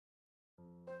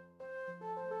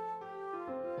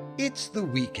It's the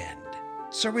weekend,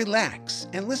 so relax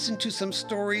and listen to some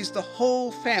stories the whole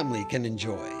family can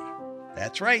enjoy.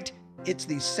 That's right, it's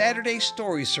the Saturday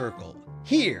Story Circle,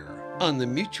 here on the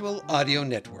Mutual Audio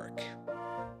Network.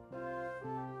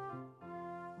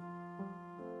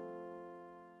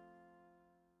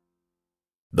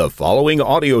 The following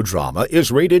audio drama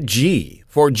is rated G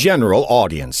for general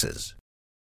audiences.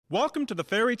 Welcome to the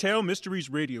Fairy Tale Mysteries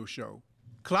Radio Show.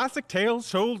 Classic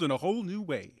tales told in a whole new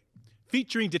way.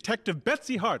 Featuring Detective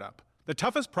Betsy Hardup, the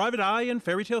toughest private eye in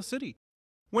Fairy Tale City.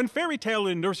 When fairy tale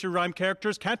and nursery rhyme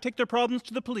characters can't take their problems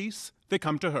to the police, they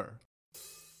come to her.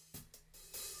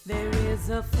 There is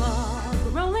a fog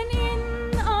rolling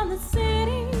in on the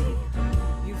city.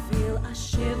 You feel a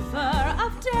shiver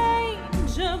of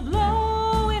danger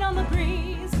blowing on the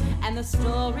breeze. And the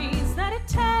stories that it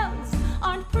tells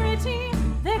aren't pretty,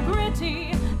 they're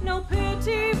gritty. No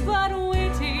pity but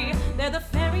witty, they're the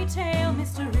fairy tale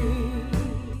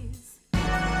mysteries.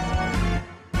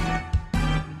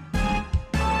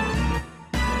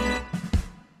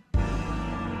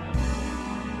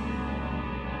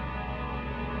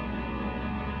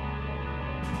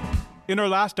 In our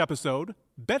last episode,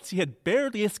 Betsy had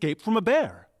barely escaped from a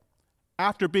bear.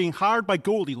 After being hired by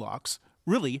Goldilocks,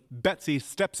 really Betsy's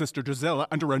stepsister Drizella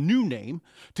under a new name,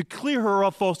 to clear her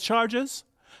of false charges,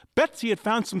 Betsy had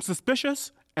found some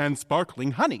suspicious and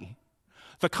sparkling honey.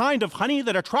 The kind of honey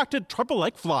that attracted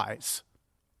trouble-like flies.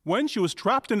 When she was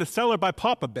trapped in a cellar by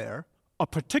Papa Bear, a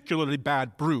particularly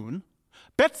bad Brune,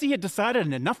 Betsy had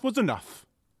decided enough was enough.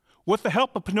 With the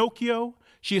help of Pinocchio,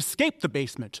 she escaped the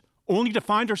basement, only to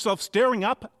find herself staring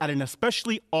up at an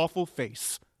especially awful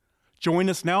face. Join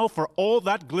us now for All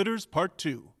That Glitters Part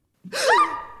 2.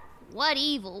 What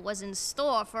evil was in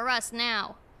store for us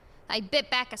now? I bit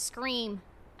back a scream.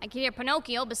 I could hear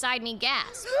Pinocchio beside me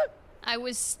gasp. I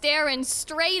was staring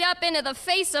straight up into the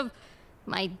face of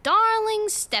my darling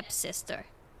stepsister.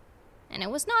 And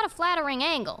it was not a flattering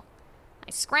angle.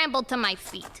 I scrambled to my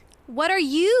feet. What are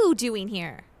you doing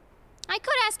here? I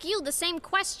could ask you the same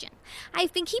question.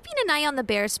 I've been keeping an eye on the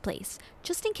bear's place,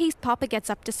 just in case Papa gets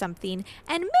up to something,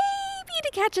 and maybe to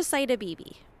catch a sight of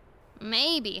Bibi.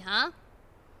 Maybe, huh?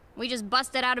 We just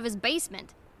busted out of his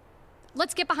basement.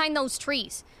 Let's get behind those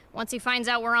trees. Once he finds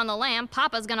out we're on the lam,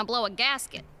 Papa's gonna blow a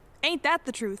gasket. Ain't that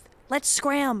the truth? Let's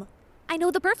scram. I know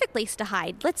the perfect place to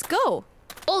hide. Let's go.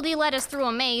 Oldie led us through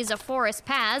a maze of forest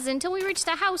paths until we reached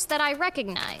a house that I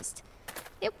recognized.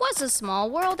 It was a small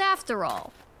world after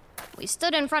all. We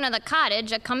stood in front of the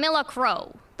cottage of Camilla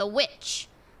Crow, the witch.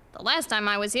 The last time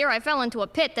I was here, I fell into a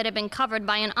pit that had been covered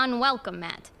by an unwelcome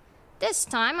mat. This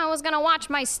time, I was gonna watch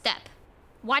my step.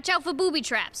 Watch out for booby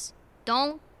traps.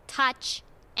 Don't touch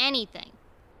anything.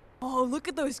 Oh, look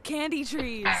at those candy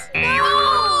trees.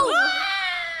 No!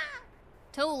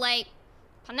 Too late.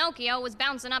 Pinocchio was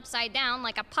bouncing upside down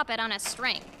like a puppet on a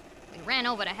string. We ran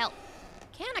over to help.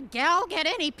 Can a gal get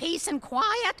any peace and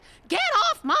quiet? Get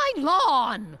off my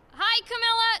lawn! Hi,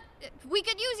 Camilla. We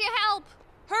could use your help.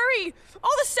 Hurry!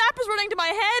 All the sap is running to my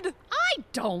head. I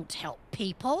don't help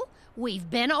people. We've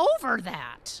been over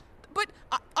that. But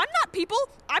I'm not people.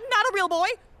 I'm not a real boy.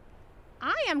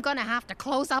 I am gonna have to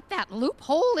close up that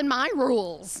loophole in my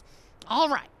rules. All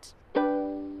right.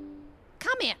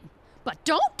 Come in, but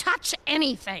don't touch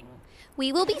anything.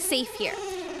 We will be safe here.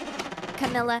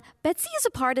 Camilla, Betsy is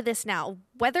a part of this now,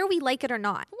 whether we like it or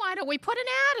not. Why don't we put an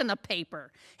ad in the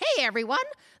paper? Hey, everyone,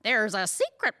 there's a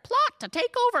secret plot to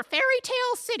take over Fairy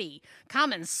Tale City.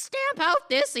 Come and stamp out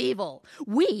this evil.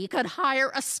 We could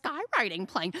hire a skywriting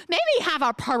plane, maybe have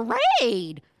a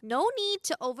parade. No need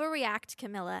to overreact,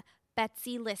 Camilla.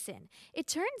 Betsy, listen. It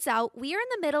turns out we are in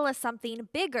the middle of something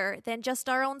bigger than just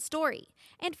our own story.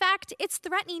 In fact, it's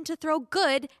threatening to throw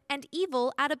good and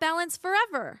evil out of balance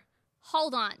forever.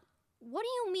 Hold on. What do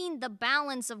you mean, the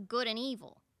balance of good and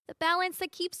evil? The balance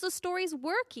that keeps the stories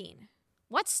working.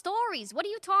 What stories? What are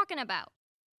you talking about?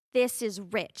 This is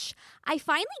rich. I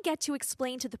finally get to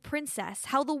explain to the princess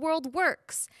how the world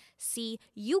works. See,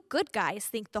 you good guys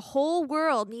think the whole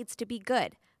world needs to be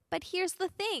good. But here's the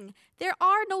thing. There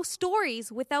are no stories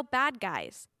without bad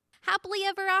guys. Happily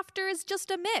ever after is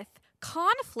just a myth.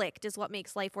 Conflict is what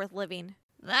makes life worth living.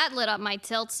 That lit up my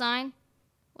tilt sign.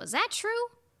 Was that true?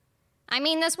 I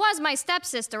mean, this was my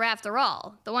stepsister after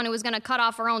all, the one who was going to cut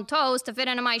off her own toes to fit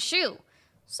into my shoe.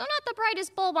 So not the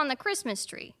brightest bulb on the Christmas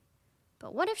tree.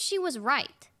 But what if she was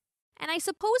right? And I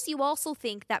suppose you also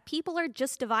think that people are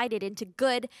just divided into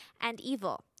good and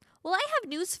evil. Well, I have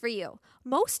news for you.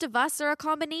 Most of us are a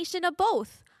combination of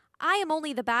both. I am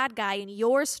only the bad guy in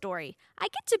your story. I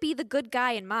get to be the good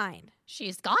guy in mine.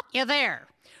 She's got you there.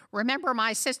 Remember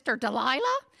my sister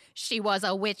Delilah? She was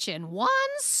a witch in one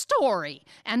story,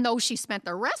 and though she spent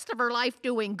the rest of her life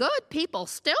doing good, people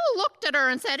still looked at her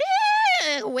and said,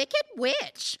 wicked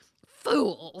witch.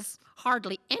 Fools.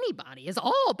 Hardly anybody is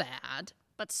all bad.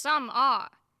 But some are.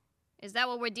 Is that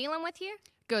what we're dealing with here?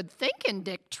 Good thinking,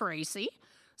 Dick Tracy.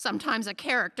 Sometimes a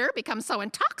character becomes so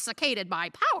intoxicated by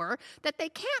power that they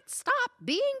can't stop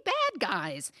being bad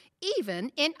guys,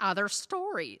 even in other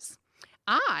stories.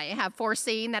 I have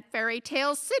foreseen that Fairy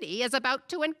Tale City is about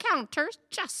to encounter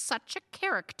just such a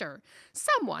character,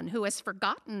 someone who has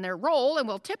forgotten their role and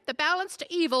will tip the balance to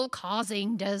evil,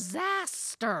 causing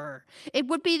disaster. It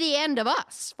would be the end of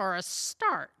us for a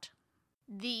start.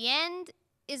 The end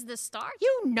is the start?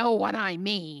 You know what I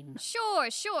mean. Sure,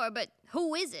 but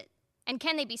who is it? And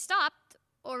can they be stopped,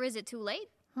 or is it too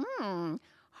late?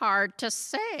 Hard to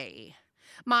say.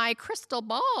 My crystal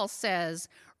ball says,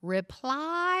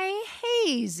 reply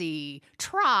hazy,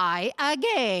 try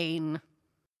again.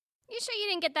 You sure you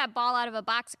didn't get that ball out of a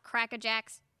box of Cracker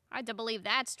Jacks? Hard to believe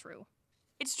that's true.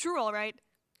 It's true, all right.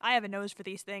 I have a nose for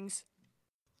these things.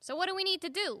 So what do we need to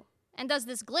do? And does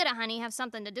this glitter honey have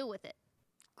something to do with it?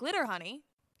 Glitter honey?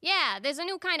 Yeah, there's a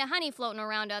new kind of honey floating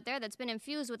around out there that's been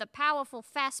infused with a powerful,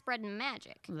 fast-spreading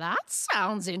magic. That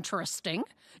sounds interesting.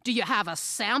 Do you have a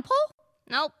sample?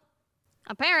 Nope.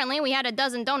 Apparently, we had a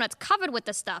dozen donuts covered with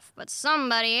the stuff, but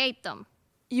somebody ate them.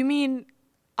 You mean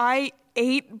I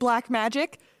ate black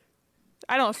magic?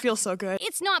 I don't feel so good.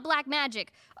 It's not black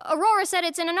magic. Aurora said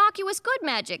it's an innocuous good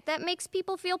magic that makes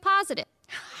people feel positive.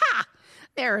 Ha!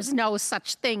 There's no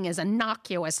such thing as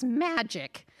innocuous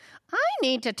magic. I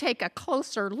need to take a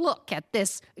closer look at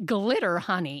this glitter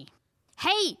honey.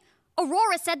 Hey,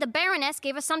 Aurora said the Baroness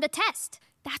gave us some to test.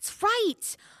 That's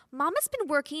right. Mama's been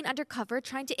working undercover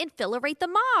trying to infiltrate the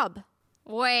mob.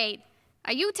 Wait,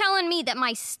 are you telling me that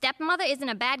my stepmother isn't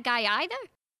a bad guy either?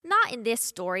 Not in this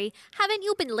story. Haven't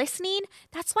you been listening?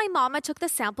 That's why Mama took the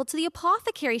sample to the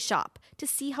apothecary shop, to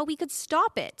see how we could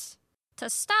stop it. To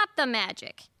stop the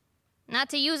magic. Not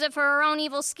to use it for her own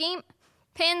evil scheme?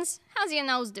 Pins, how's your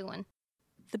nose doing?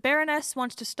 The Baroness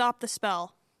wants to stop the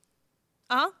spell.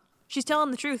 She's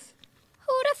telling the truth.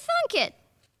 Who'd have thunk it?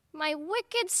 My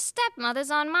wicked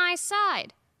stepmother's on my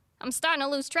side. I'm starting to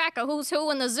lose track of who's who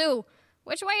in the zoo.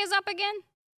 Which way is up again?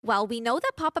 Well, we know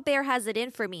that Papa Bear has it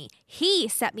in for me. He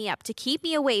set me up to keep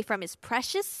me away from his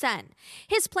precious son.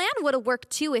 His plan would have worked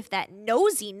too if that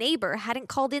nosy neighbor hadn't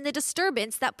called in the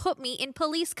disturbance that put me in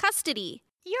police custody.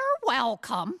 You're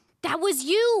welcome. That was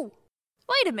you!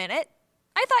 Wait a minute.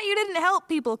 I thought you didn't help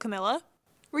people, Camilla.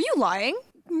 Were you lying?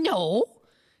 No.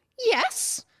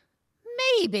 Yes.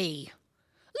 Maybe.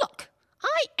 Look,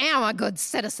 I am a good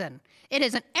citizen. It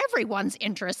is in everyone's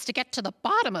interest to get to the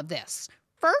bottom of this.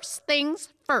 First things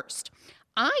first.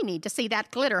 I need to see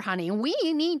that glitter honey, and we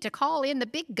need to call in the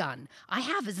big gun. I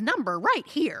have his number right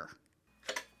here.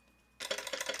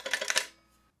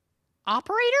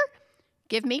 Operator,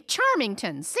 give me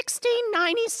Charmington,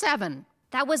 1697.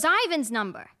 That was Ivan's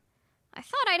number. I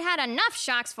thought I'd had enough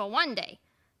shocks for one day.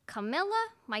 Camilla,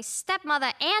 my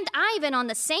stepmother, and Ivan on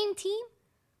the same team?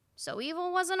 So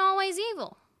evil wasn't always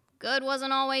evil. Good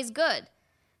wasn't always good.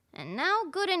 And now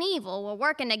good and evil were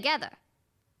working together.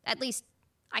 At least,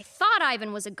 I thought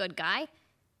Ivan was a good guy.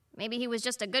 Maybe he was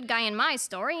just a good guy in my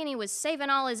story, and he was saving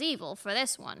all his evil for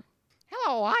this one.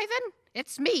 Hello, Ivan.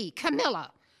 It's me,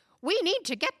 Camilla. We need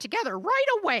to get together right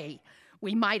away.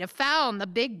 We might have found the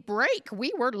big break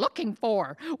we were looking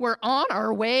for. We're on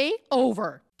our way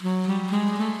over.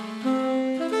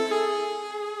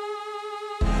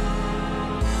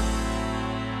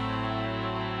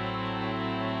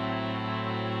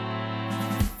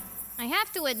 I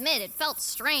have to admit, it felt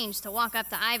strange to walk up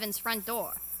to Ivan's front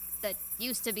door. That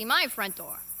used to be my front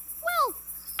door. Well,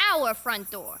 our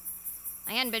front door.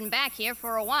 I hadn't been back here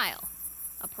for a while.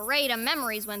 A parade of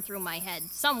memories went through my head.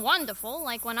 Some wonderful,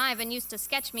 like when Ivan used to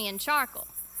sketch me in charcoal.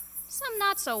 Some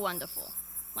not so wonderful,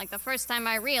 like the first time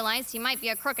I realized he might be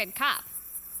a crooked cop.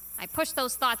 I pushed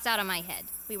those thoughts out of my head.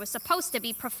 We were supposed to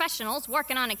be professionals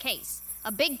working on a case.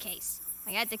 A big case.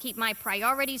 I had to keep my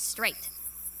priorities straight.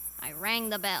 I rang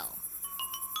the bell.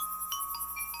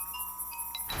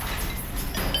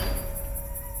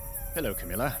 Hello,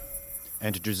 Camilla.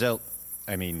 And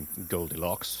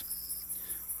Goldilocks.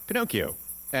 Pinocchio.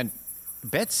 And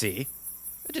Betsy.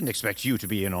 I didn't expect you to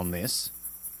be in on this.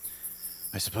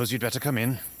 I suppose you'd better come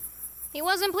in. He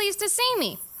wasn't pleased to see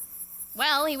me.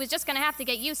 Well, he was just going to have to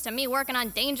get used to me working on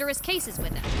dangerous cases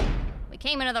with him. We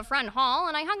came into the front hall,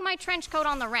 and I hung my trench coat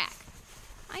on the rack.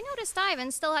 I noticed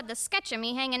Ivan still had the sketch of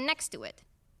me hanging next to it.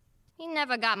 He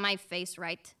never got my face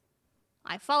right.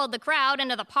 I followed the crowd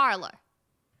into the parlor.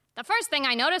 The first thing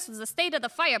I noticed was the state of the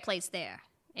fireplace there.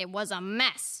 It was a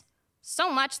mess.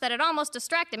 So much that it almost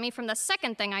distracted me from the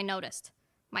second thing I noticed.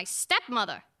 My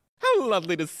stepmother. How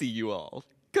lovely to see you all.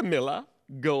 Camilla,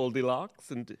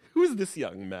 Goldilocks, and who's this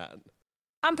young man?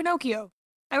 I'm Pinocchio.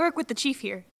 I work with the chief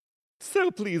here.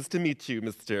 So pleased to meet you,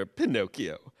 Mr.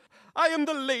 Pinocchio. I am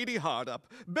the Lady Hardup,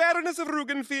 Baroness of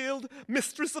Rugenfield,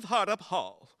 Mistress of Hardup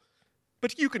Hall.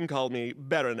 But you can call me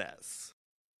Baroness.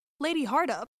 Lady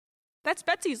Hardup? That's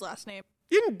Betsy's last name.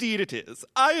 Indeed it is.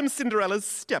 I am Cinderella's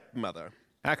stepmother.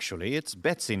 Actually, it's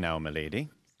Betsy now, milady.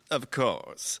 Of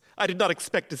course. I did not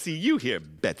expect to see you here,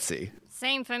 Betsy.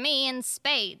 Same for me in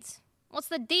spades. What's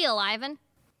the deal, Ivan?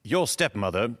 Your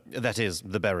stepmother, that is,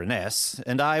 the Baroness,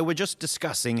 and I were just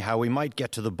discussing how we might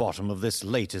get to the bottom of this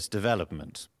latest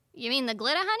development. You mean the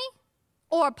glitter honey?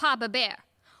 Or Papa Bear?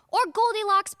 Or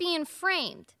Goldilocks being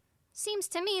framed? Seems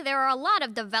to me there are a lot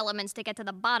of developments to get to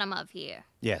the bottom of here.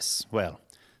 Yes, well,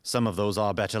 some of those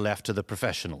are better left to the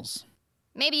professionals.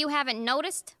 Maybe you haven't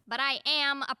noticed, but I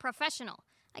am a professional.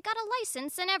 I got a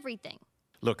license and everything.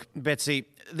 Look, Betsy,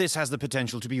 this has the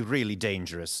potential to be really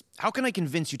dangerous. How can I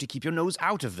convince you to keep your nose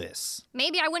out of this?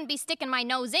 Maybe I wouldn't be sticking my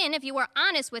nose in if you were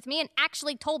honest with me and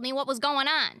actually told me what was going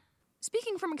on.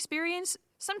 Speaking from experience,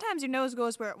 sometimes your nose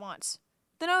goes where it wants.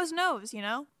 The nose knows, you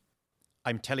know?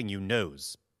 I'm telling you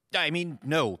nose. I mean,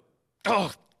 no.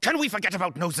 Oh, can we forget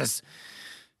about noses?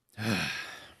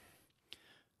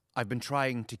 I've been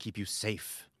trying to keep you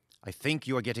safe. I think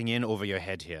you are getting in over your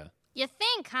head here. You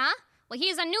think, huh? Well,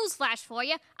 here's a newsflash for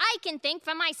you. I can think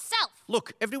for myself.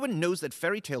 Look, everyone knows that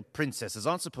fairy tale princesses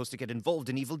aren't supposed to get involved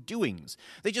in evil doings.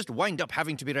 They just wind up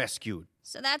having to be rescued.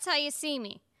 So that's how you see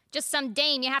me. Just some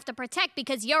dame you have to protect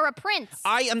because you're a prince.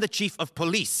 I am the chief of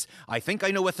police. I think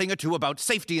I know a thing or two about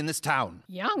safety in this town.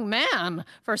 Young man,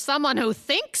 for someone who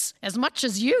thinks as much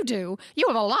as you do, you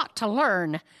have a lot to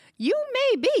learn. You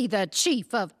may be the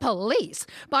chief of police,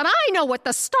 but I know what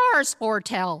the stars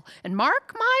foretell. And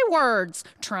mark my words,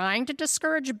 trying to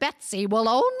discourage Betsy will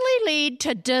only lead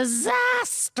to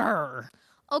disaster.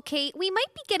 Okay, we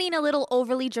might be getting a little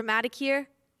overly dramatic here,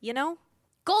 you know?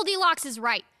 Goldilocks is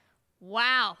right.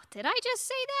 Wow, did I just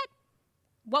say that?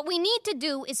 What we need to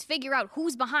do is figure out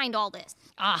who's behind all this.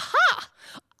 Aha!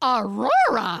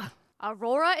 Aurora!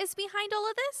 Aurora is behind all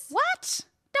of this? What?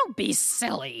 Don't be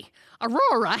silly.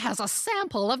 Aurora has a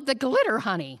sample of the glitter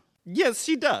honey. Yes,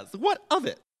 she does. What of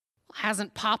it?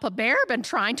 Hasn't Papa Bear been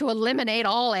trying to eliminate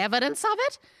all evidence of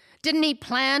it? Didn't he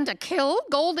plan to kill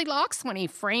Goldilocks when he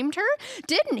framed her?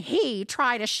 Didn't he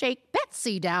try to shake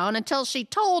Betsy down until she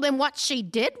told him what she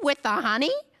did with the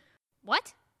honey?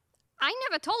 What? I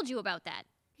never told you about that.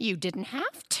 You didn't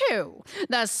have to.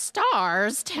 The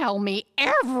stars tell me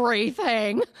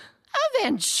everything.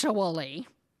 Eventually.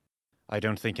 I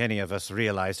don't think any of us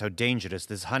realize how dangerous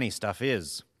this honey stuff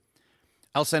is.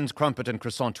 I'll send Crumpet and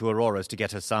Croissant to Aurora's to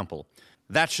get her sample.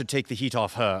 That should take the heat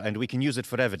off her, and we can use it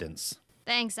for evidence.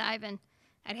 Thanks, Ivan.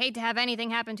 I'd hate to have anything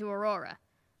happen to Aurora.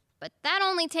 But that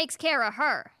only takes care of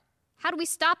her. How do we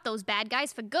stop those bad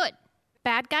guys for good?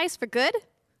 Bad guys for good?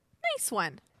 Nice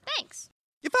one. Thanks.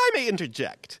 If I may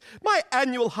interject, my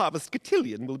annual Harvest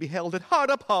Cotillion will be held at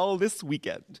Hardup Hall this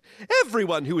weekend.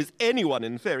 Everyone who is anyone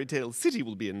in Fairy Tale City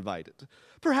will be invited.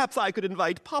 Perhaps I could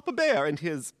invite Papa Bear and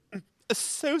his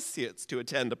associates to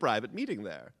attend a private meeting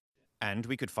there. And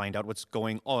we could find out what's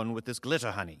going on with this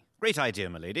glitter honey. Great idea,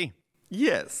 milady.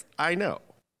 Yes, I know.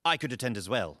 I could attend as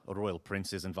well. A royal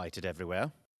prince is invited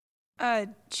everywhere.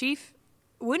 Chief,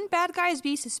 wouldn't bad guys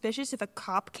be suspicious if a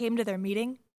cop came to their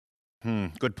meeting?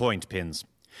 Good point, Pins.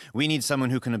 We need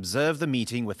someone who can observe the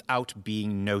meeting without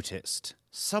being noticed.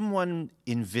 Someone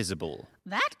invisible.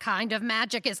 That kind of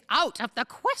magic is out of the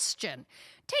question.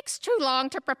 Takes too long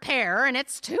to prepare, and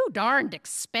it's too darned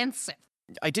expensive.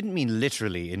 I didn't mean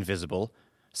literally invisible.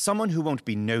 Someone who won't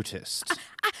be noticed.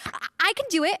 I can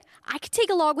do it. I could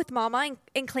take a log with Mama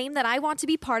and claim that I want to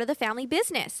be part of the family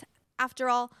business. After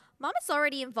all, Mama's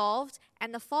already involved,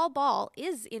 and the fall ball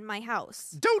is in my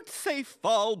house. Don't say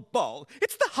fall ball.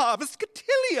 It's the Harvest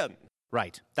Cotillion.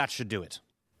 Right, that should do it.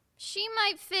 She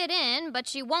might fit in, but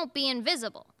she won't be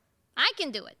invisible. I can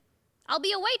do it. I'll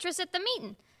be a waitress at the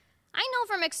meeting. I know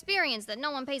from experience that no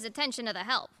one pays attention to the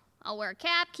help. I'll wear a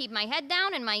cap, keep my head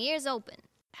down, and my ears open.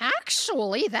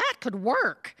 Actually, that could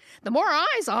work. The more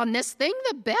eyes on this thing,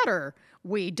 the better.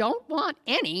 We don't want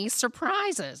any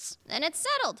surprises. Then it's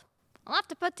settled. I'll have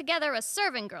to put together a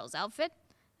serving girl's outfit.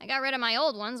 I got rid of my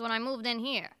old ones when I moved in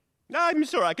here. I'm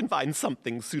sure I can find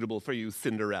something suitable for you,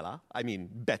 Cinderella. I mean,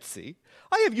 Betsy.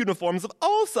 I have uniforms of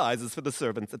all sizes for the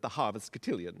servants at the Harvest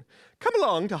Cotillion. Come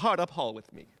along to Hardup Hall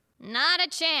with me. Not a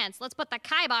chance. Let's put the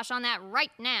kibosh on that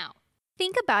right now.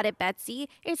 Think about it, Betsy.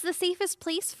 It's the safest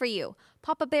place for you.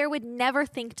 Papa Bear would never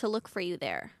think to look for you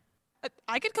there.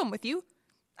 I could come with you.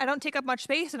 I don't take up much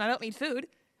space and I don't need food.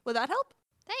 Will that help?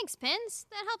 Thanks, Pins.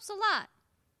 That helps a lot.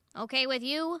 Okay with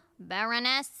you,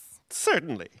 Baroness?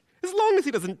 Certainly, as long as he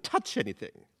doesn't touch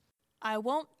anything. I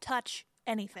won't touch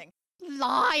anything.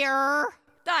 Liar!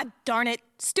 Ah, darn it.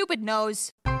 Stupid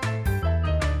nose.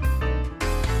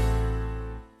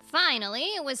 Finally,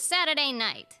 it was Saturday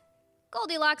night.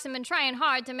 Goldilocks had been trying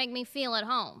hard to make me feel at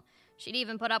home. She'd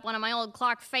even put up one of my old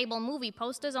Clark Fable movie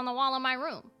posters on the wall of my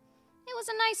room. It was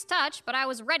a nice touch, but I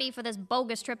was ready for this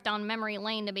bogus trip down memory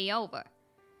lane to be over.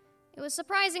 It was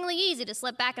surprisingly easy to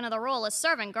slip back into the role as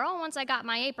servant girl once I got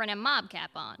my apron and mob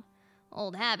cap on.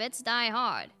 Old habits die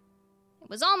hard. It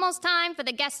was almost time for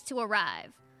the guests to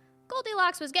arrive.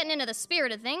 Goldilocks was getting into the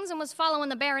spirit of things and was following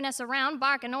the Baroness around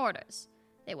barking orders.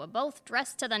 They were both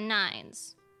dressed to the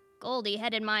nines. Goldie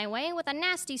headed my way with a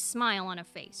nasty smile on her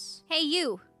face. Hey,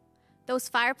 you. Those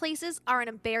fireplaces are an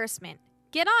embarrassment.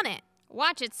 Get on it.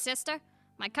 Watch it, sister.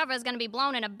 My cover's gonna be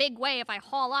blown in a big way if I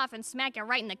haul off and smack you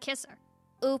right in the kisser.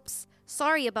 Oops.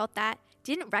 Sorry about that.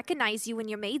 Didn't recognize you in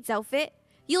your maid's outfit.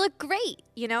 You look great,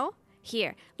 you know?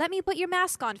 Here, let me put your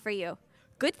mask on for you.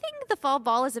 Good thing the fall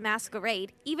ball is a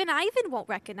masquerade. Even Ivan won't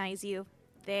recognize you.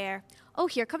 There. Oh,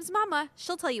 here comes Mama.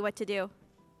 She'll tell you what to do.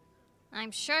 I'm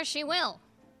sure she will.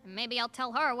 And maybe I'll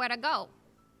tell her where to go.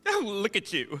 Oh, look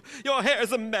at you. Your hair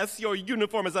is a mess, your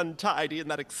uniform is untidy, and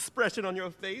that expression on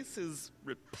your face is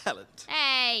repellent.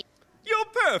 Hey! You're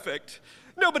perfect.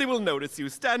 Nobody will notice you.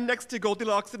 Stand next to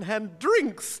Goldilocks and hand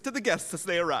drinks to the guests as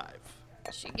they arrive.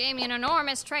 She gave me an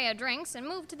enormous tray of drinks and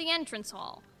moved to the entrance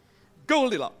hall.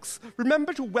 Goldilocks,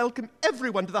 remember to welcome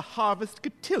everyone to the Harvest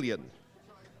Cotillion.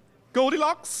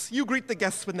 Goldilocks, you greet the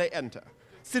guests when they enter.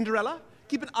 Cinderella,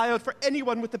 keep an eye out for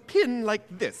anyone with a pin like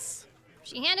this.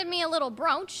 She handed me a little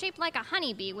brooch shaped like a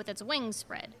honeybee with its wings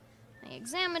spread. I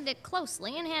examined it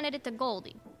closely and handed it to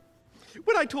Goldie.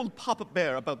 When I told Papa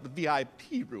Bear about the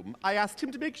VIP room, I asked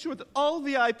him to make sure that all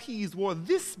VIPs wore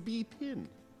this bee pin.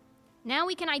 Now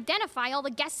we can identify all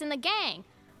the guests in the gang,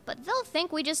 but they'll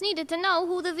think we just needed to know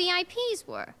who the VIPs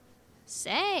were.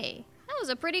 Say, that was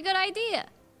a pretty good idea.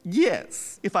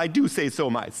 Yes, if I do say so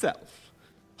myself.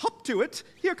 Hop to it.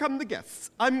 Here come the guests.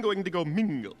 I'm going to go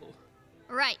mingle.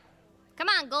 Right. Come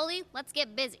on, Goldie, let's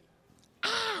get busy.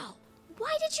 Ow!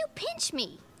 Why did you pinch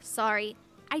me? Sorry.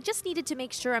 I just needed to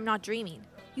make sure I'm not dreaming.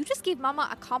 You just gave Mama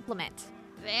a compliment.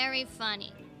 Very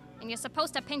funny. And you're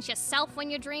supposed to pinch yourself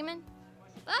when you're dreaming?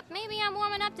 But maybe I'm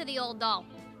warming up to the old doll.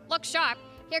 Look sharp.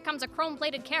 Here comes a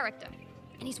chrome-plated character.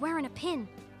 And he's wearing a pin.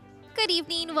 Good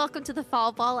evening. Welcome to the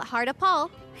fall ball at Heart of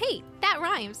Paul. Hey, that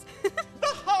rhymes. The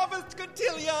Harvest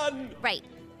Cotillion! Right.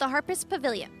 The Harpist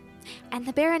Pavilion. And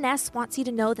the Baroness wants you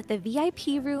to know that the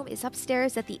VIP room is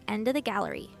upstairs at the end of the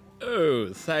gallery.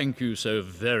 Oh, thank you so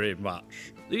very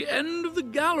much. The end of the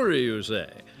gallery, you say?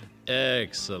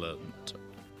 Excellent.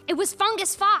 It was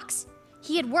Fungus Fox.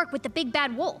 He had worked with the Big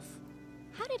Bad Wolf.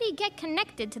 How did he get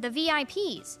connected to the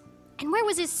VIPs? And where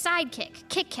was his sidekick,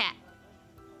 Kit Kat?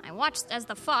 I watched as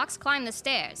the fox climbed the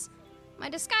stairs. My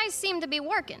disguise seemed to be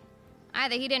working.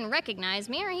 Either he didn't recognize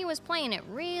me or he was playing it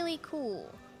really cool.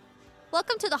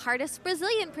 Welcome to the hardest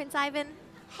Brazilian, Prince Ivan.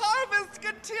 Harvest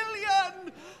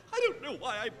Cotillion! I don't know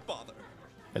why I bother.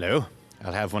 Hello.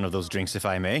 I'll have one of those drinks if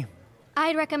I may.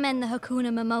 I'd recommend the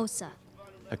Hakuna Mimosa.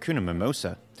 Hakuna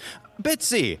Mimosa?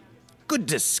 Betsy! Good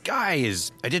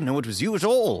disguise! I didn't know it was you at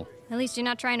all. At least you're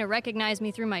not trying to recognize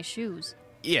me through my shoes.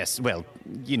 Yes, well,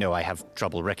 you know I have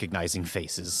trouble recognizing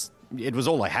faces. It was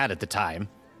all I had at the time.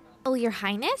 Oh, Your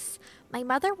Highness? My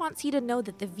mother wants you to know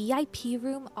that the VIP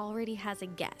room already has a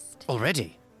guest.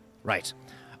 Already? Right.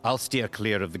 I'll steer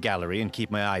clear of the gallery and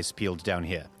keep my eyes peeled down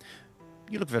here.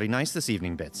 You look very nice this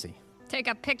evening, Betsy. Take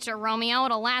a picture, Romeo.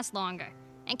 It'll last longer.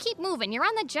 And keep moving. You're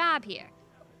on the job here.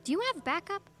 Do you have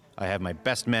backup? I have my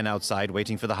best men outside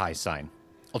waiting for the high sign.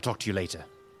 I'll talk to you later.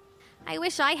 I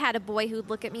wish I had a boy who'd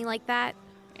look at me like that.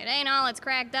 It ain't all it's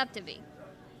cracked up to be.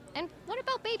 And what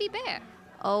about Baby Bear?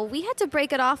 Oh, we had to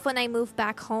break it off when I moved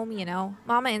back home, you know.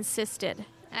 Mama insisted.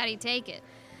 How'd he take it?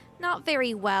 Not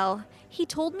very well. He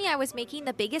told me I was making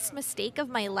the biggest mistake of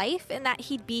my life and that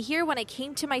he'd be here when I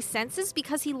came to my senses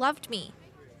because he loved me.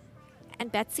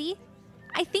 And Betsy,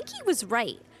 I think he was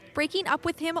right. Breaking up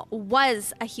with him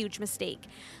was a huge mistake.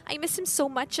 I miss him so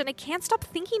much and I can't stop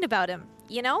thinking about him,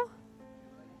 you know?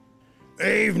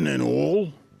 Evening,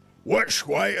 all. Which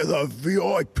way to the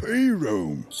VIP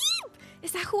room? Eep!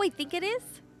 Is that who I think it is?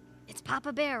 It's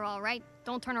Papa Bear, all right.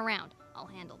 Don't turn around. I'll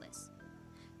handle this.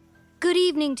 Good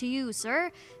evening to you,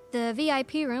 sir. The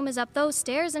VIP room is up those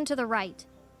stairs and to the right.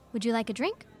 Would you like a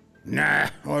drink? Nah,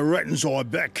 I reckons I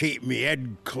better keep me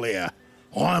head clear.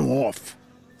 I'm off.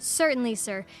 Certainly,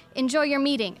 sir. Enjoy your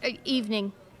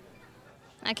evening.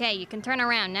 Okay, you can turn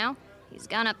around now. He's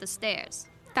gone up the stairs.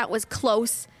 That was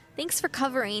close. Thanks for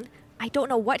covering. I don't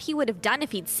know what he would have done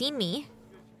if he'd seen me.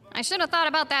 I should have thought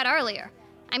about that earlier.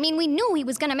 I mean, we knew he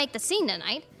was gonna make the scene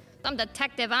tonight. Some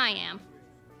detective I am.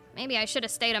 Maybe I should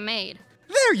have stayed a maid.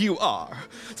 There you are.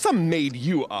 Some maid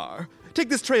you are. Take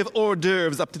this tray of hors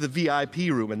d'oeuvres up to the VIP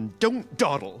room and don't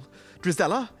dawdle.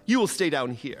 Drizella, you will stay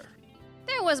down here.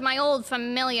 There was my old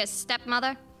familiar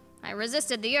stepmother. I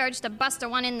resisted the urge to bust her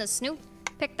one in the snoot,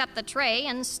 picked up the tray,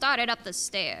 and started up the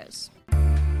stairs.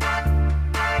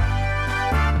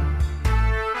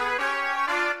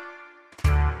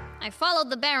 I followed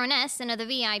the Baroness into the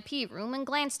VIP room and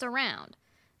glanced around.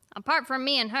 Apart from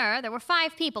me and her, there were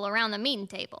 5 people around the meeting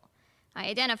table. I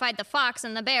identified the fox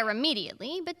and the bear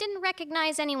immediately, but didn't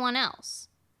recognize anyone else.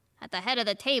 At the head of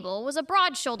the table was a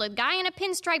broad-shouldered guy in a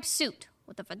pinstripe suit,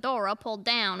 with a fedora pulled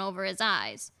down over his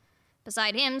eyes.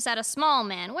 Beside him sat a small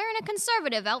man wearing a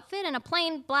conservative outfit and a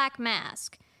plain black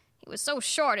mask. He was so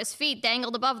short his feet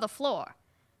dangled above the floor.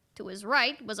 To his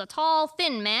right was a tall,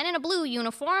 thin man in a blue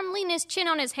uniform, leaning his chin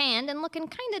on his hand and looking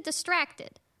kind of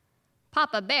distracted.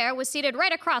 Papa Bear was seated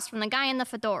right across from the guy in the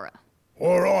fedora.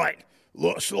 All right,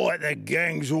 looks like the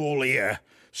gang's all here,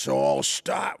 so I'll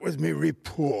start with me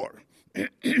report.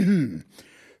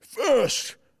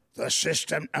 First, the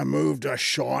system to move the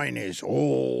shine is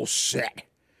all set.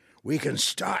 We can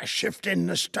start shifting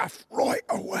the stuff right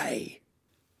away.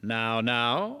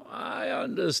 Now, I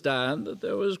understand that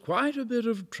there was quite a bit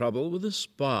of trouble with the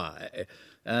spy,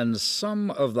 and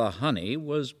some of the honey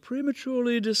was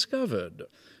prematurely discovered.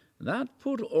 That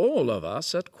put all of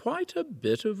us at quite a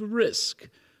bit of risk.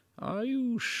 Are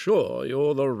you sure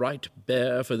you're the right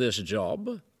bear for this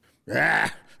job?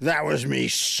 Ah, that was me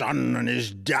son and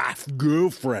his daft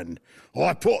girlfriend.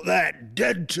 I put that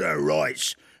dead to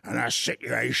rights, and the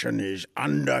situation is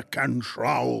under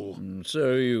control.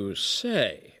 So you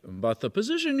say, but the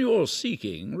position you're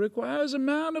seeking requires a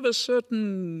man of a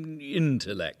certain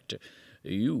intellect.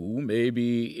 You may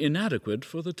be inadequate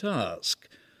for the task.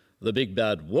 The big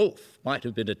bad wolf might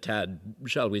have been a tad,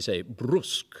 shall we say,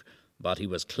 brusque, but he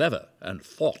was clever and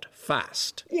fought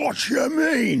fast. What you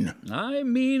mean? I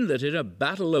mean that in a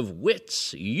battle of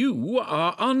wits, you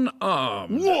are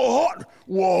unarmed. What?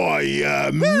 Why,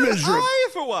 miserable... I,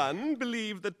 for one,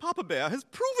 believe that Papa Bear has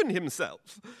proven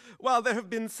himself. While there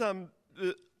have been some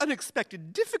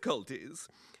unexpected difficulties,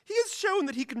 he has shown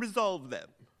that he can resolve them.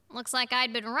 Looks like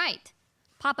I'd been right.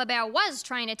 Papa Bear was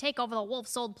trying to take over the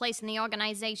wolf's old place in the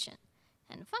organization,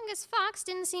 and Fungus Fox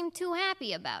didn't seem too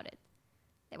happy about it.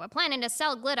 They were planning to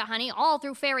sell glitter honey all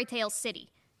through Fairy Tale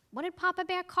City. What had Papa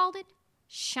Bear called it?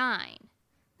 Shine.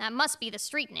 That must be the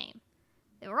street name.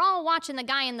 They were all watching the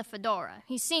guy in the fedora.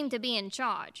 He seemed to be in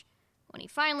charge. When he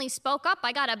finally spoke up,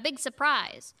 I got a big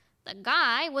surprise. The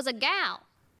guy was a gal.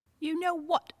 You know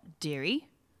what, dearie?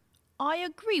 I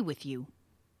agree with you.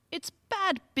 It's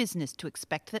bad business to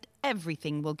expect that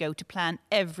everything will go to plan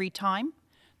every time.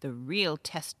 The real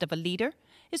test of a leader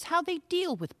is how they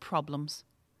deal with problems.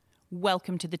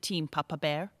 Welcome to the team, Papa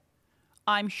Bear.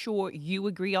 I'm sure you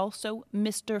agree also,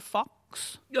 Mr.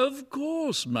 Fox? Of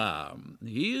course, ma'am.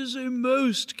 He is a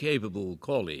most capable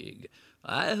colleague.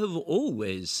 I have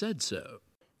always said so.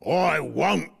 I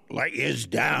won't let yous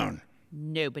down.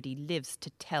 Nobody lives to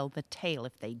tell the tale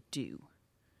if they do.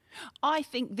 I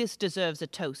think this deserves a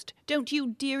toast, don't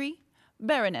you, dearie?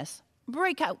 Baroness,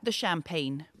 break out the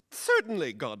champagne.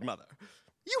 Certainly, Godmother.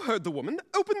 You heard the woman.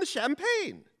 Open the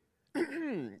champagne.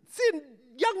 Sin,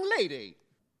 young lady.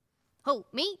 Oh,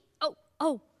 me?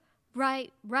 Oh,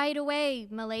 right away,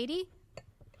 milady.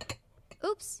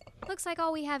 Oops, looks like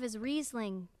all we have is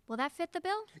Riesling. Will that fit the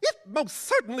bill? It most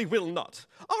certainly will not.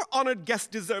 Our honored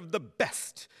guest deserved the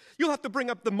best. You'll have to bring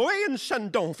up the Moët and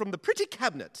Chandon from the pretty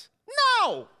cabinet.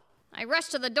 Now! I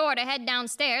rushed to the door to head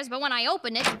downstairs, but when I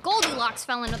opened it, Goldilocks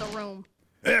fell into the room.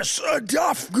 It's a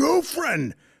daft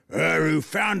girlfriend. Her who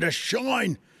found a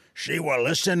shine. She were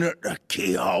listening at the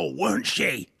keyhole, weren't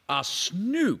she? A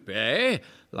snoop, eh?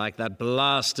 Like that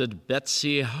blasted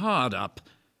Betsy Hardup.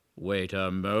 Wait a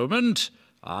moment.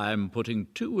 I'm putting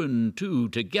 2 and 2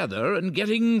 together and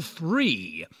getting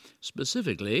 3.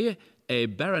 Specifically, a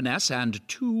baroness and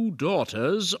 2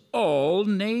 daughters, all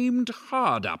named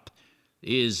Hardup.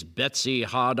 Is Betsy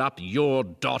Hardup your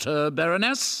daughter,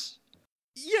 Baroness?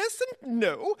 Yes and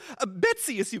no.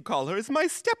 Betsy, as you call her, is my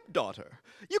stepdaughter.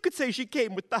 You could say she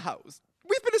came with the house.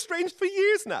 We've been estranged for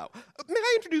years now. May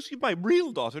I introduce you to my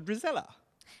real daughter, Drizella?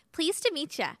 Pleased to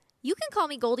meet ya. You can call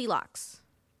me Goldilocks.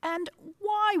 And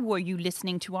why were you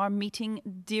listening to our meeting,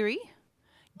 dearie?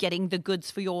 Getting the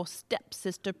goods for your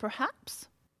stepsister, perhaps?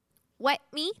 What,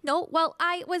 me? No, well,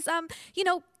 I was,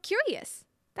 curious.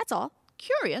 That's all.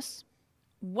 Curious?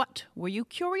 What were you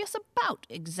curious about,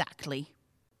 exactly?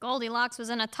 Goldilocks was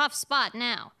in a tough spot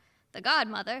now. The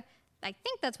godmother, I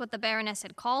think that's what the Baroness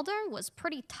had called her, was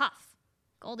pretty tough.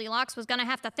 Goldilocks was gonna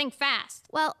have to think fast.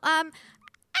 Well,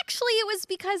 actually it was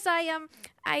because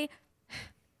I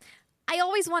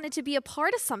always wanted to be a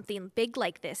part of something big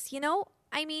like this,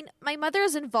 I mean, my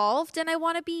mother's involved and I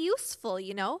want to be useful,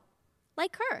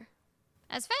 like her.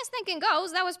 As fast thinking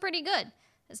goes, that was pretty good,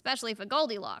 especially for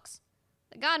Goldilocks.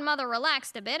 The godmother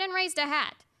relaxed a bit and raised a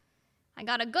hat. I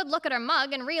got a good look at her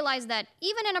mug and realized that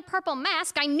even in a purple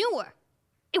mask, I knew her.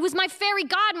 It was my fairy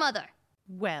godmother.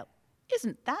 Well,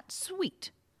 isn't that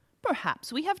sweet?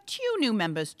 Perhaps we have 2 new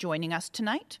members joining us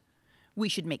tonight. We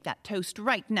should make that toast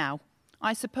right now.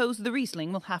 I suppose the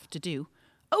Riesling will have to do.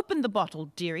 Open the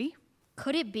bottle, dearie.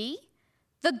 Could it be?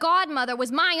 The godmother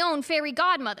was my own fairy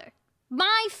godmother.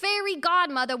 My fairy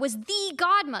godmother was the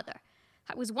godmother.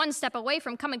 I was one step away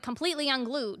from coming completely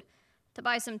unglued. To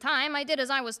buy some time, I did as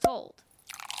I was told.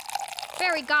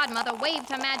 Fairy godmother waved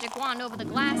her magic wand over the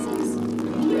glasses.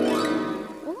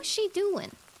 What was she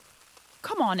doing?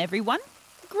 Come on, everyone.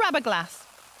 Grab a glass.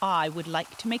 I would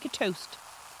like to make a toast.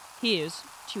 Here's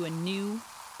to a new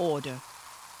order.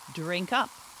 Drink up.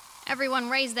 Everyone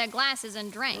raised their glasses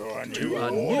and drank. To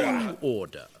a new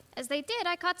order. As they did,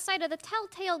 I caught sight of the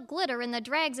telltale glitter in the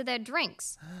dregs of their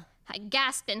drinks. I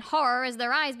gasped in horror as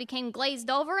their eyes became glazed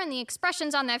over and the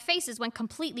expressions on their faces went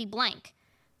completely blank.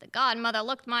 The godmother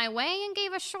looked my way and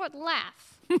gave a short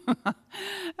laugh.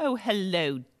 Oh,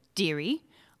 hello, dearie.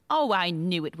 Oh, I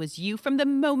knew it was you from the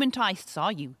moment I saw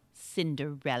you,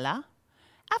 Cinderella.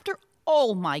 After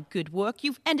all my good work,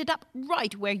 you've ended up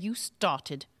right where you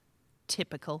started.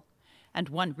 Typical. And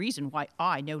one reason why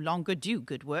I no longer do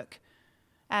good work.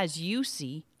 As you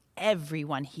see,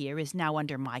 everyone here is now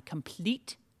under my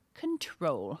complete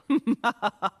control.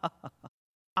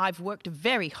 I've worked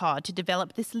very hard to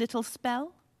develop this little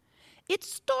spell. It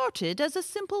started as a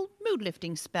simple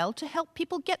mood-lifting spell to help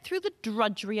people get through the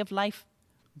drudgery of life.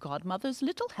 Godmother's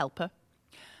little helper.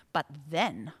 But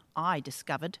then I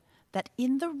discovered that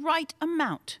in the right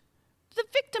amount, the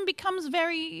victim becomes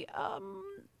very,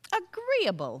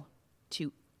 agreeable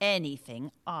to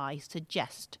anything I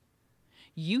suggest.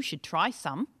 You should try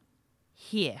some.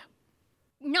 Here.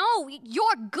 No,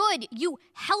 you're good. You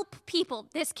help people.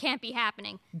 This can't be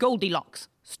happening. Goldilocks,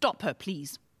 stop her,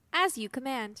 please. As you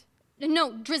command.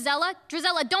 No, Drizella,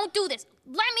 don't do this.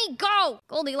 Let me go.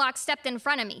 Goldilocks stepped in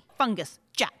front of me. Fungus,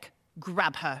 Jack,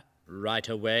 grab her. Right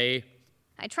away.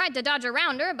 I tried to dodge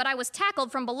around her, but I was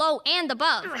tackled from below and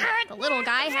above. The little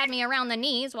guy had me around the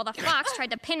knees, while the fox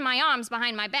tried to pin my arms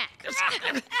behind my back.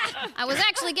 I was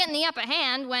actually getting the upper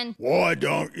hand when... Why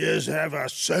don't yous have a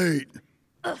seat?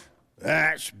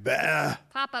 That's better.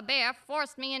 Papa Bear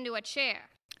forced me into a chair.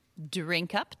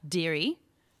 Drink up, dearie.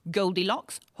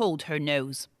 Goldilocks, hold her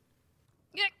nose.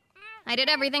 I did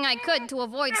everything I could to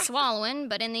avoid swallowing,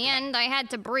 but in the end, I had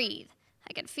to breathe.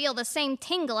 I could feel the same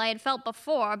tingle I had felt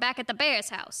before back at the bear's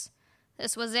house.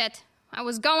 This was it. I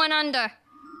was going under.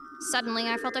 Suddenly,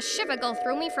 I felt a shiver go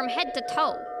through me from head to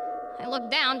toe. I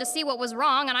looked down to see what was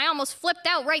wrong, and I almost flipped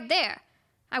out right there.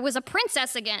 I was a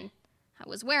princess again. I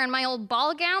was wearing my old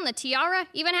ball gown, the tiara,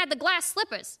 even had the glass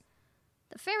slippers.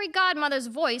 The fairy godmother's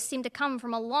voice seemed to come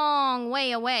from a long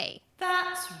way away.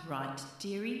 That's right,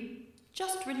 dearie.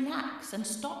 Just relax and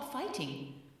stop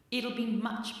fighting. It'll be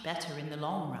much better in the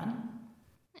long run.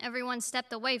 Everyone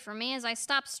stepped away from me as I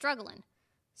stopped struggling.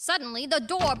 Suddenly, the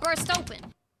door burst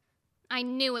open. I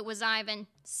knew it was Ivan,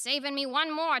 saving me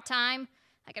one more time.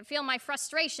 I could feel my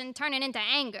frustration turning into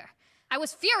anger. I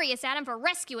was furious at him for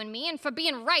rescuing me and for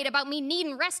being right about me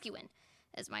needing rescuing.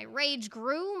 As my rage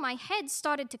grew, my head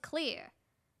started to clear.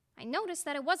 I noticed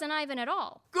that it wasn't Ivan at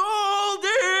all. Goldie!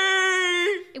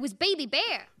 It was Baby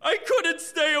Bear. I couldn't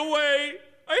stay away.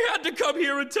 I had to come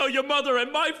here and tell your mother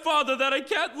and my father that I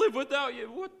can't live without you.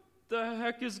 What the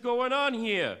heck is going on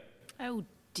here? Oh,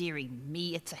 dearie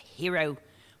me, it's a hero.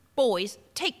 Boys,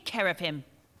 take care of him.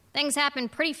 Things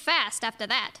happened pretty fast after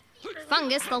that.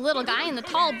 Fungus, the little guy, and the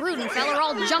tall brooding fella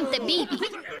all jumped at BB.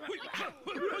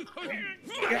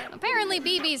 Apparently,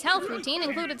 BB's health routine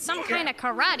included some kind of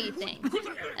karate thing.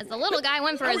 As the little guy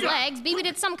went for his legs, BB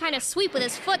did some kind of sweep with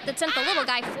his foot that sent the little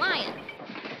guy flying.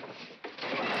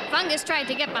 Fungus tried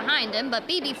to get behind him, but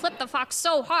BB flipped the fox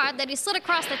so hard that he slid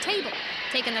across the table,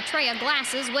 taking the tray of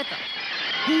glasses with him.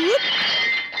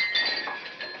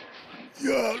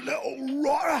 You little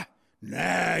rotter!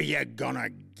 Now you're gonna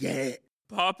get it.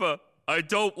 Papa, I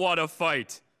don't want to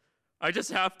fight. I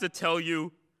just have to tell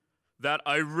you that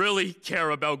I really care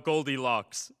about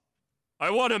Goldilocks. I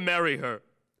want to marry her.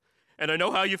 And I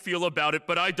know how you feel about it,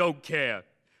 but I don't care.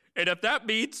 And if that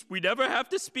means we never have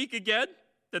to speak again,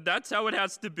 then that's how it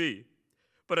has to be.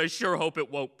 But I sure hope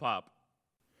it won't, Pop.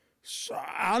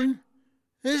 Son?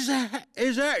 Is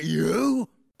that you?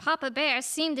 Papa Bear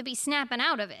seemed to be snapping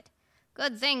out of it.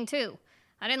 Good thing, too.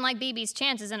 I didn't like BB's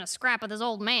chances in a scrap with his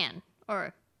old man.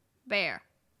 Or bear.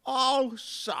 Oh,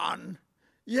 son,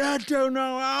 you don't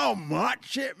know how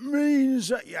much it means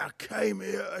that you came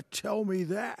here to tell me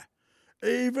that.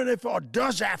 Even if I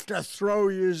does have to throw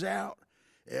yous out,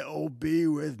 it'll be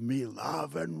with me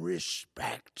love and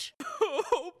respect.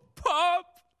 Oh, Pop!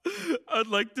 I'd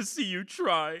like to see you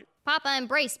try. Papa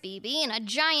embraced BB in a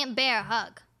giant bear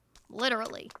hug.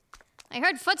 Literally. I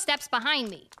heard footsteps behind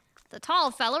me. The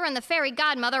tall feller and the fairy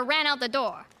godmother ran out the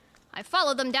door. I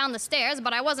followed them down the stairs,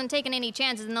 but I wasn't taking any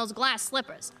chances in those glass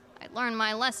slippers. I learned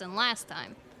my lesson last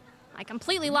time. I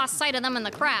completely lost sight of them in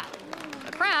the crowd.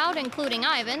 The crowd, including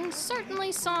Ivan,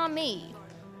 certainly saw me.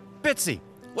 Betsy,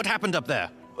 what happened up there?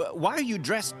 Why are you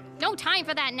dressed? No time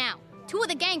for that now. 2 of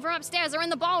the gang from upstairs are in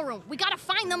the ballroom. We gotta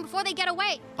find them before they get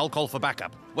away. I'll call for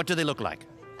backup. What do they look like?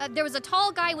 There was a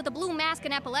tall guy with a blue mask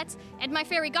and epaulets, and my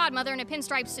fairy godmother in a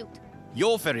pinstripe suit.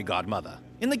 Your fairy godmother?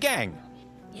 In the gang?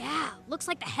 Yeah, looks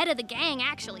like the head of the gang,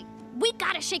 actually. We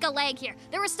gotta shake a leg here.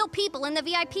 There are still people in the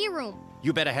VIP room.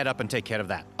 You better head up and take care of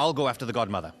that. I'll go after the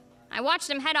godmother. I watched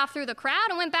him head off through the crowd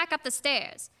and went back up the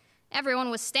stairs. Everyone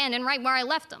was standing right where I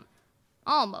left them.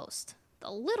 Almost.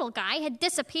 The little guy had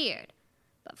disappeared.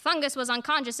 But Fungus was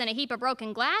unconscious in a heap of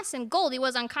broken glass, and Goldie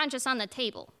was unconscious on the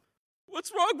table.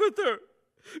 What's wrong with her?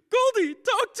 Goldie,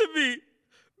 talk to me!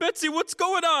 Betsy, what's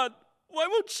going on? Why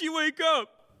won't she wake up?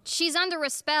 She's under a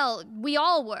spell. We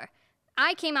all were.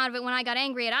 I came out of it when I got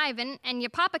angry at Ivan, and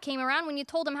your papa came around when you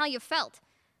told him how you felt.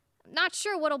 Not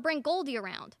sure what'll bring Goldie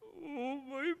around. Oh,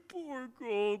 my poor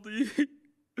Goldie.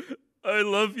 I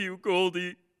love you,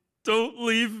 Goldie. Don't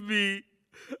leave me.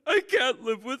 I can't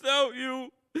live without you.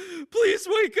 Please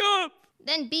wake up.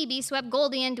 Then BB swept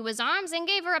Goldie into his arms and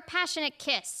gave her a passionate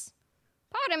kiss.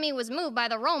 Part of me was moved by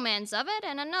the romance of it,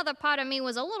 and another part of me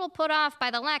was a little put off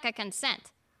by the lack of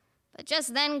consent. But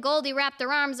just then, Goldie wrapped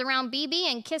her arms around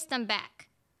BB and kissed him back.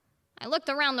 I looked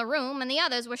around the room, and the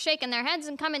others were shaking their heads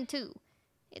and coming to.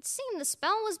 It seemed the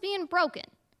spell was being broken.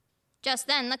 Just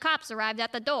then, the cops arrived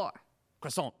at the door.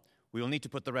 Croissant, we will need to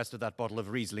put the rest of that bottle of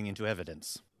Riesling into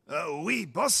evidence. Oui,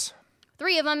 boss.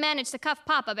 3 of them managed to cuff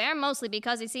Papa Bear, mostly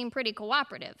because he seemed pretty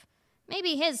cooperative.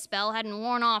 Maybe his spell hadn't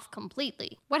worn off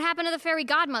completely. What happened to the fairy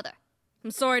godmother?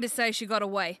 I'm sorry to say she got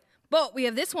away, but we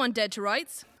have this one dead to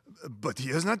rights. But he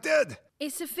is not dead.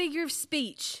 It's a figure of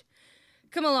speech.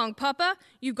 Come along, Papa.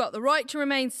 You've got the right to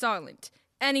remain silent.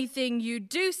 Anything you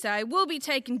do say will be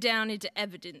taken down into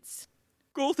evidence.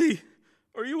 Goldie,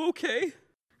 are you okay?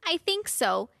 I think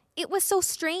so. It was so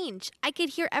strange. I could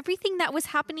hear everything that was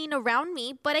happening around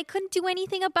me, but I couldn't do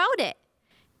anything about it.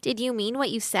 Did you mean what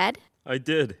you said? I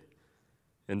did.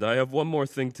 And I have one more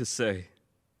thing to say.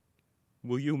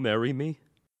 Will you marry me?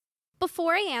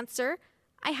 Before I answer,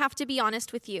 I have to be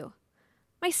honest with you.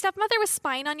 My stepmother was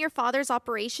spying on your father's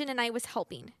operation and I was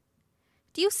helping.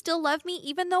 Do you still love me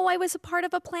even though I was a part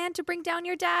of a plan to bring down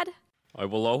your dad? I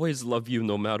will always love you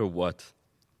no matter what.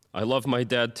 I love my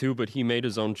dad too, but he made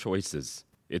his own choices.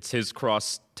 It's his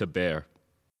cross to bear.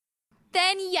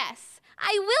 Then yes,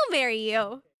 I will marry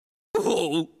you.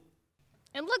 Oh.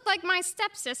 It looked like my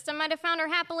stepsister might have found her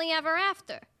happily ever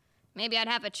after. Maybe I'd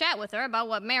have a chat with her about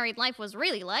what married life was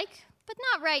really like, but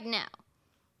not right now.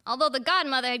 Although the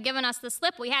godmother had given us the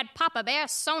slip, we had Papa Bear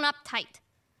sewn up tight.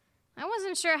 I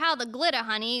wasn't sure how the glitter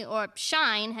honey, or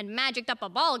shine, had magicked up a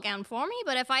ball gown for me,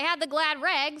 but if I had the glad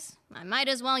rags, I might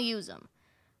as well use them.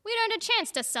 We'd earned a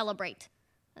chance to celebrate,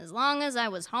 as long as I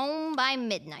was home by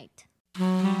midnight.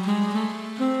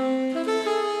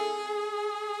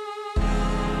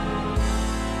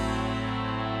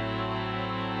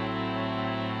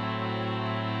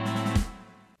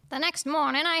 The next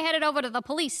morning, I headed over to the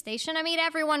police station to meet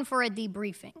everyone for a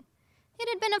debriefing. It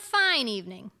had been a fine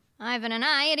evening. Ivan and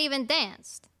I had even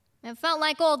danced. It felt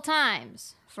like old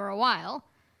times, for a while.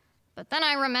 But then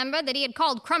I remembered that he had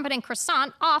called Crumpet and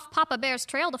Croissant off Papa Bear's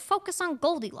trail to focus on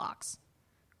Goldilocks.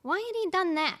 Why had he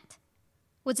done that?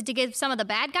 Was it to give some of the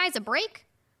bad guys a break?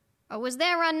 Or was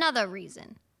there another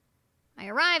reason? I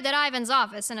arrived at Ivan's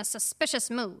office in a suspicious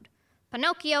mood.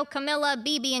 Pinocchio, Camilla,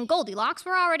 BB, and Goldilocks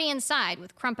were already inside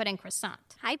with Crumpet and Croissant.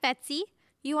 Hi, Betsy.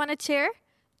 You want a chair?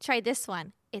 Try this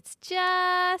one. It's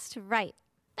just right.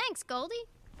 Thanks, Goldie.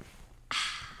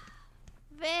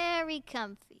 Very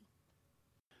comfy.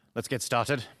 Let's get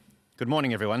started. Good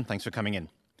morning, everyone. Thanks for coming in.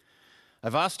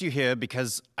 I've asked you here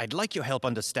because I'd like your help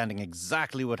understanding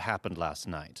exactly what happened last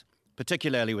night,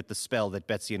 particularly with the spell that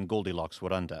Betsy and Goldilocks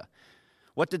were under.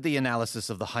 What did the analysis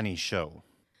of the honey show?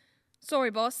 Sorry,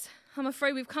 boss. I'm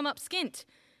afraid we've come up skint.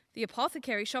 The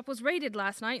apothecary shop was raided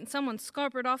last night and someone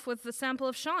scarpered off with the sample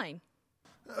of shine.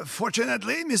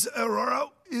 Fortunately, Miss Aurora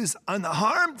is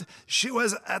unharmed. She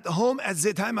was at home at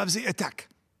the time of the attack.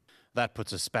 That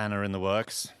puts a spanner in the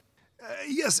works.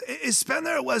 Yes, a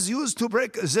spanner was used to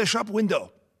break the shop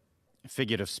window.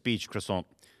 Figurative speech, Croissant.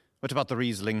 What about the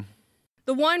Riesling?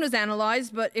 The wine was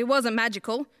analyzed, but it wasn't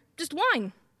magical. Just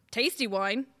wine. Tasty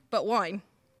wine, but wine.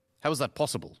 How is that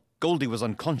possible? Goldie was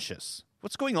unconscious.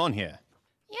 What's going on here?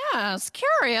 Yes,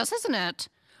 curious, isn't it?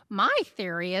 My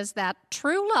theory is that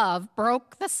true love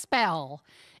broke the spell.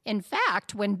 In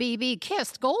fact, when BB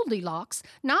kissed Goldilocks,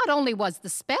 not only was the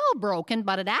spell broken,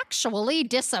 but it actually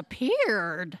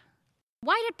disappeared.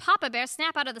 Why did Papa Bear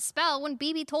snap out of the spell when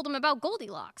BB told him about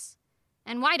Goldilocks?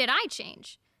 And why did I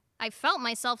change? I felt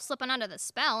myself slipping under the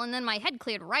spell, and then my head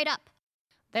cleared right up.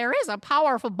 There is a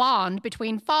powerful bond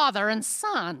between father and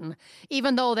son.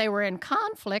 Even though they were in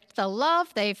conflict, the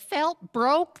love they felt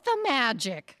broke the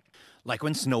magic. Like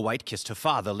when Snow White kissed her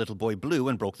father, Little Boy Blue,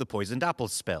 and broke the poisoned apple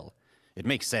spell. It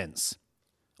makes sense.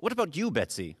 What about you,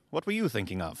 Betsy? What were you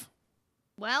thinking of?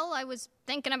 Well, I was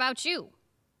thinking about you.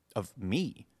 Of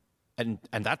me? And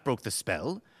that broke the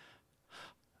spell?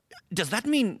 Does that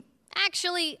mean...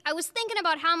 Actually, I was thinking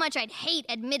about how much I'd hate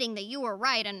admitting that you were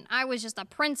right and I was just a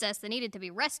princess that needed to be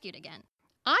rescued again.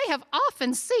 I have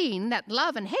often seen that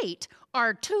love and hate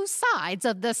are two sides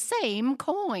of the same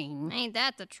coin. Ain't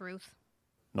that the truth?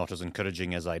 Not as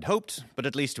encouraging as I'd hoped, but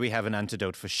at least we have an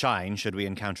antidote for shine should we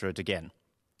encounter it again.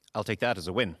 I'll take that as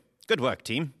a win. Good work,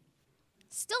 team.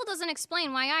 Still doesn't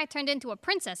explain why I turned into a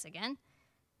princess again.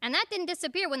 And that didn't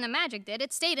disappear when the magic did.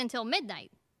 It stayed until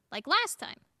midnight, like last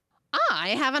time. I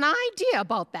have an idea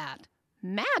about that.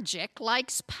 Magic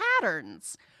likes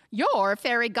patterns. Your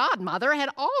fairy godmother had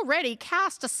already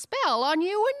cast a spell on you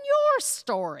in your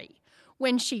story.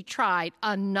 When she tried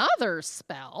another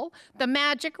spell, the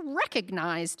magic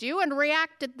recognized you and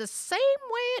reacted the same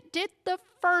way it did the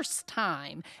first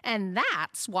time. And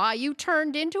that's why you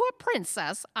turned into a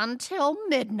princess until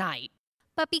midnight.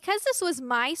 But because this was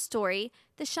my story,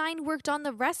 the shine worked on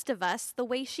the rest of us the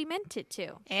way she meant it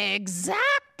to.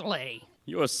 Exactly.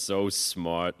 You're so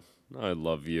smart. I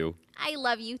love you. I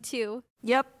love you too.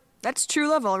 Yep, that's true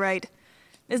love, all right.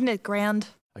 Isn't it grand?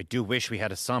 I do wish we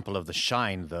had a sample of the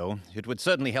shine, though. It would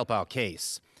certainly help our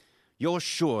case. You're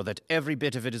sure that every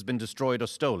bit of it has been destroyed or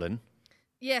stolen?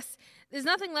 Yes, there's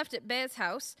nothing left at Bear's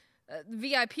house, the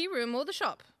VIP room or the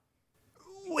shop.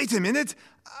 Wait a minute.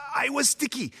 I was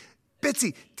sticky.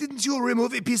 Betsy, didn't you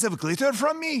remove a piece of glitter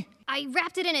from me? I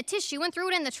wrapped it in a tissue and threw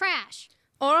it in the trash.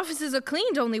 Our offices are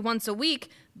cleaned only once a week.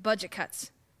 Budget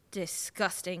cuts.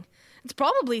 Disgusting. It's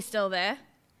probably still there.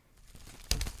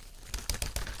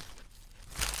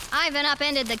 Ivan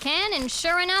upended the can, and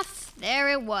sure enough, there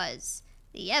it was.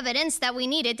 The evidence that we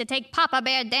needed to take Papa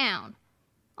Bear down.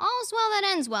 All's well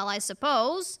that ends well, I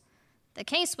suppose. The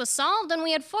case was solved, and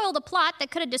we had foiled a plot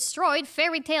that could have destroyed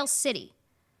Fairy Tale City.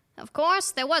 Of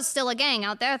course, there was still a gang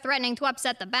out there threatening to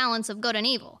upset the balance of good and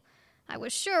evil. I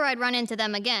was sure I'd run into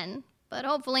them again, but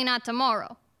hopefully not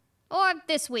tomorrow. Or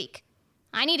this week.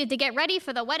 I needed to get ready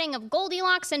for the wedding of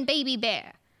Goldilocks and Baby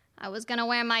Bear. I was gonna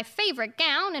wear my favorite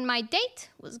gown, and my date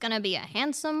was gonna be a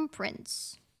handsome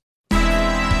prince.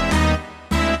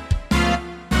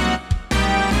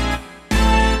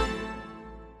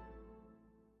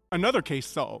 Another case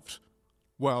solved.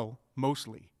 Well,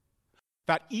 mostly.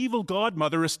 That evil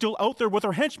godmother is still out there with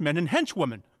her henchmen and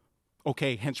henchwomen.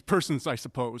 Okay, henchpersons, I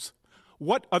suppose.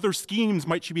 What other schemes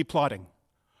might she be plotting?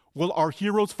 Will our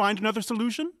heroes find another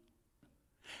solution?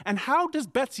 And how does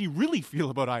Betsy really feel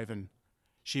about Ivan?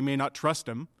 She may not trust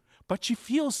him, but she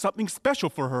feels something special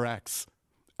for her ex.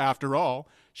 After all,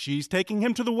 she's taking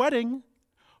him to the wedding.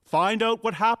 Find out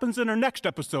what happens in our next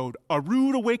episode, A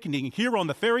Rude Awakening, here on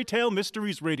the Fairy Tale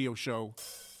Mysteries radio show.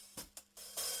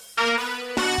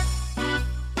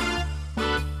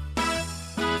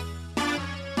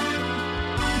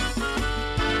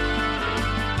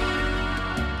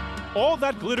 All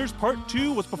That Glitters Part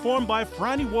 2 was performed by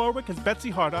Franny Warwick as Betsy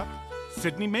Hardup,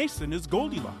 Sydney Mason as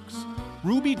Goldilocks,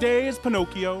 Ruby Day as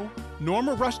Pinocchio,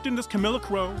 Norma Rushton as Camilla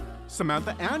Crow,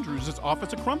 Samantha Andrews as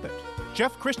Officer Crumpet,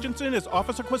 Jeff Christensen as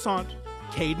Officer Croissant,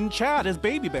 Caden Chad as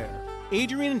Baby Bear,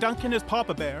 Adrian Duncan as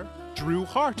Papa Bear, Drew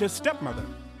Hart as Stepmother,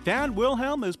 Dan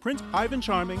Wilhelm as Prince Ivan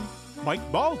Charming,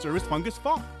 Mike Balzer as Fungus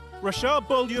Fop, Rochelle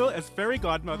Beaulieu as Fairy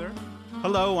Godmother.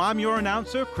 Hello, I'm your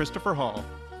announcer, Christopher Hall.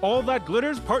 All That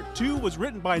Glitters Part 2 was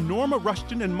written by Norma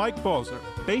Rushton and Mike Balzer,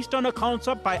 based on a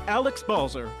concept by Alex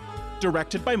Balzer,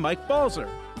 directed by Mike Balzer,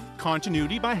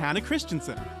 continuity by Hannah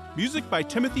Christensen, music by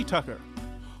Timothy Tucker,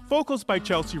 vocals by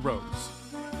Chelsea Rose,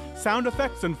 sound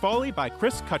effects and foley by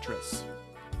Chris Cuttress.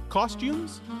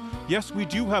 Costumes? Yes, we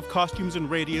do have costumes in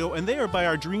radio, and they are by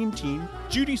our dream team,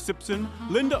 Judy Simpson,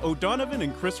 Linda O'Donovan,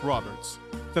 and Chris Roberts.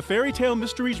 The Fairy Tale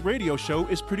Mysteries radio show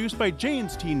is produced by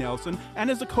James T. Nelson and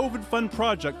is a COVID fund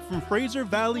project from Fraser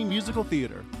Valley Musical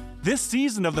Theater. This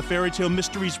season of the Fairy Tale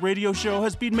Mysteries radio show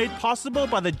has been made possible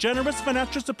by the generous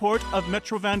financial support of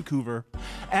Metro Vancouver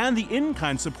and the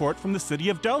in-kind support from the City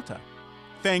of Delta.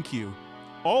 Thank you.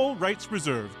 All rights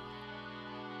reserved.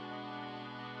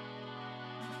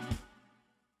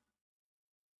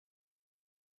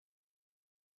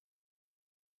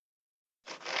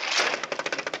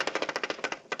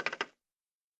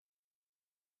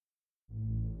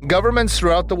 Governments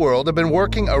throughout the world have been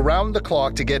working around the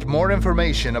clock to get more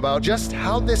information about just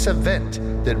how this event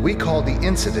that we call the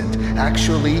incident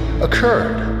actually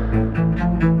occurred.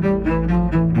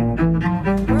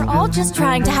 We're all just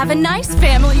trying to have a nice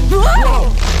family. Whoa!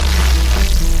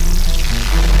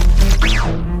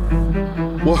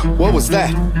 What was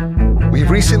that? We've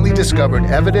recently discovered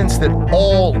evidence that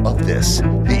all of this,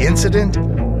 the incident,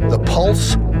 the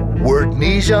pulse,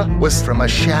 wordnesia, was from a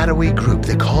shadowy group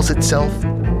that calls itself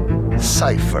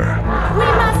Cypher. We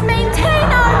must maintain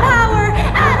our power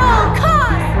at all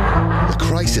costs! The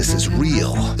crisis is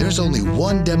real. There's only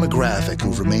one demographic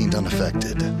who've remained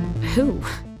unaffected. Who?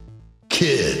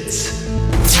 Kids.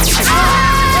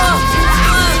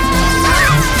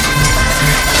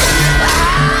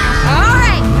 All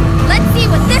right, let's see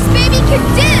what this baby can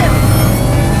do!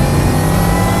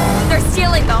 They're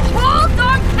stealing the whole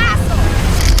darn castle!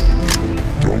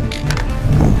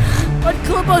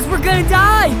 Unclip us, we're gonna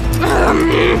die!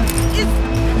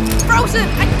 It's frozen!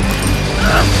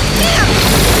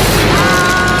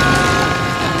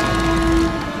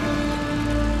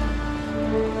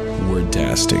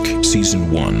 Wordtastic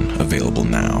Season 1 available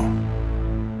now.